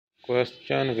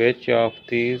Question: which of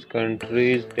these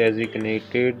countries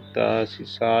designated the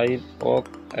sessile oak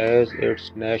as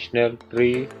its national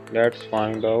tree? Let's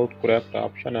find out correct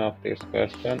option of this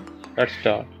question. Let's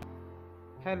start.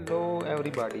 Hello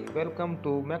everybody, welcome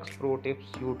to Max Pro Tips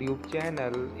YouTube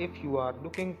channel. If you are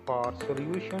looking for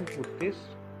solution to this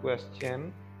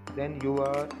question, then you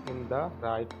are in the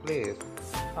right place.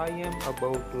 I am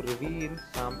about to reveal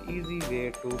some easy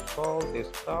way to solve this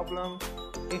problem.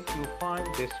 If you find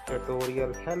this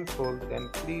tutorial helpful, then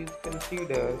please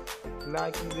consider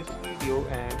liking this video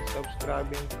and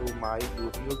subscribing to my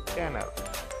YouTube channel.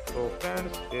 So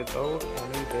friends, without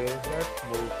any delay, let's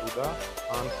move to the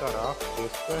answer of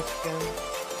this question.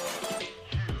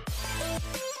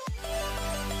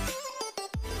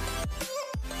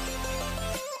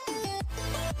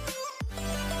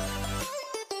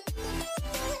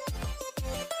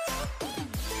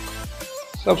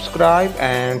 Subscribe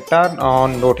and turn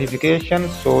on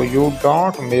notifications so you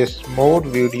don't miss more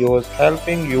videos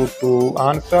helping you to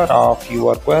answer of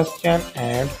your question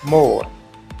and more.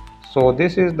 So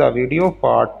this is the video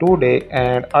for today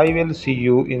and I will see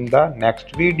you in the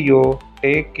next video.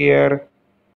 Take care.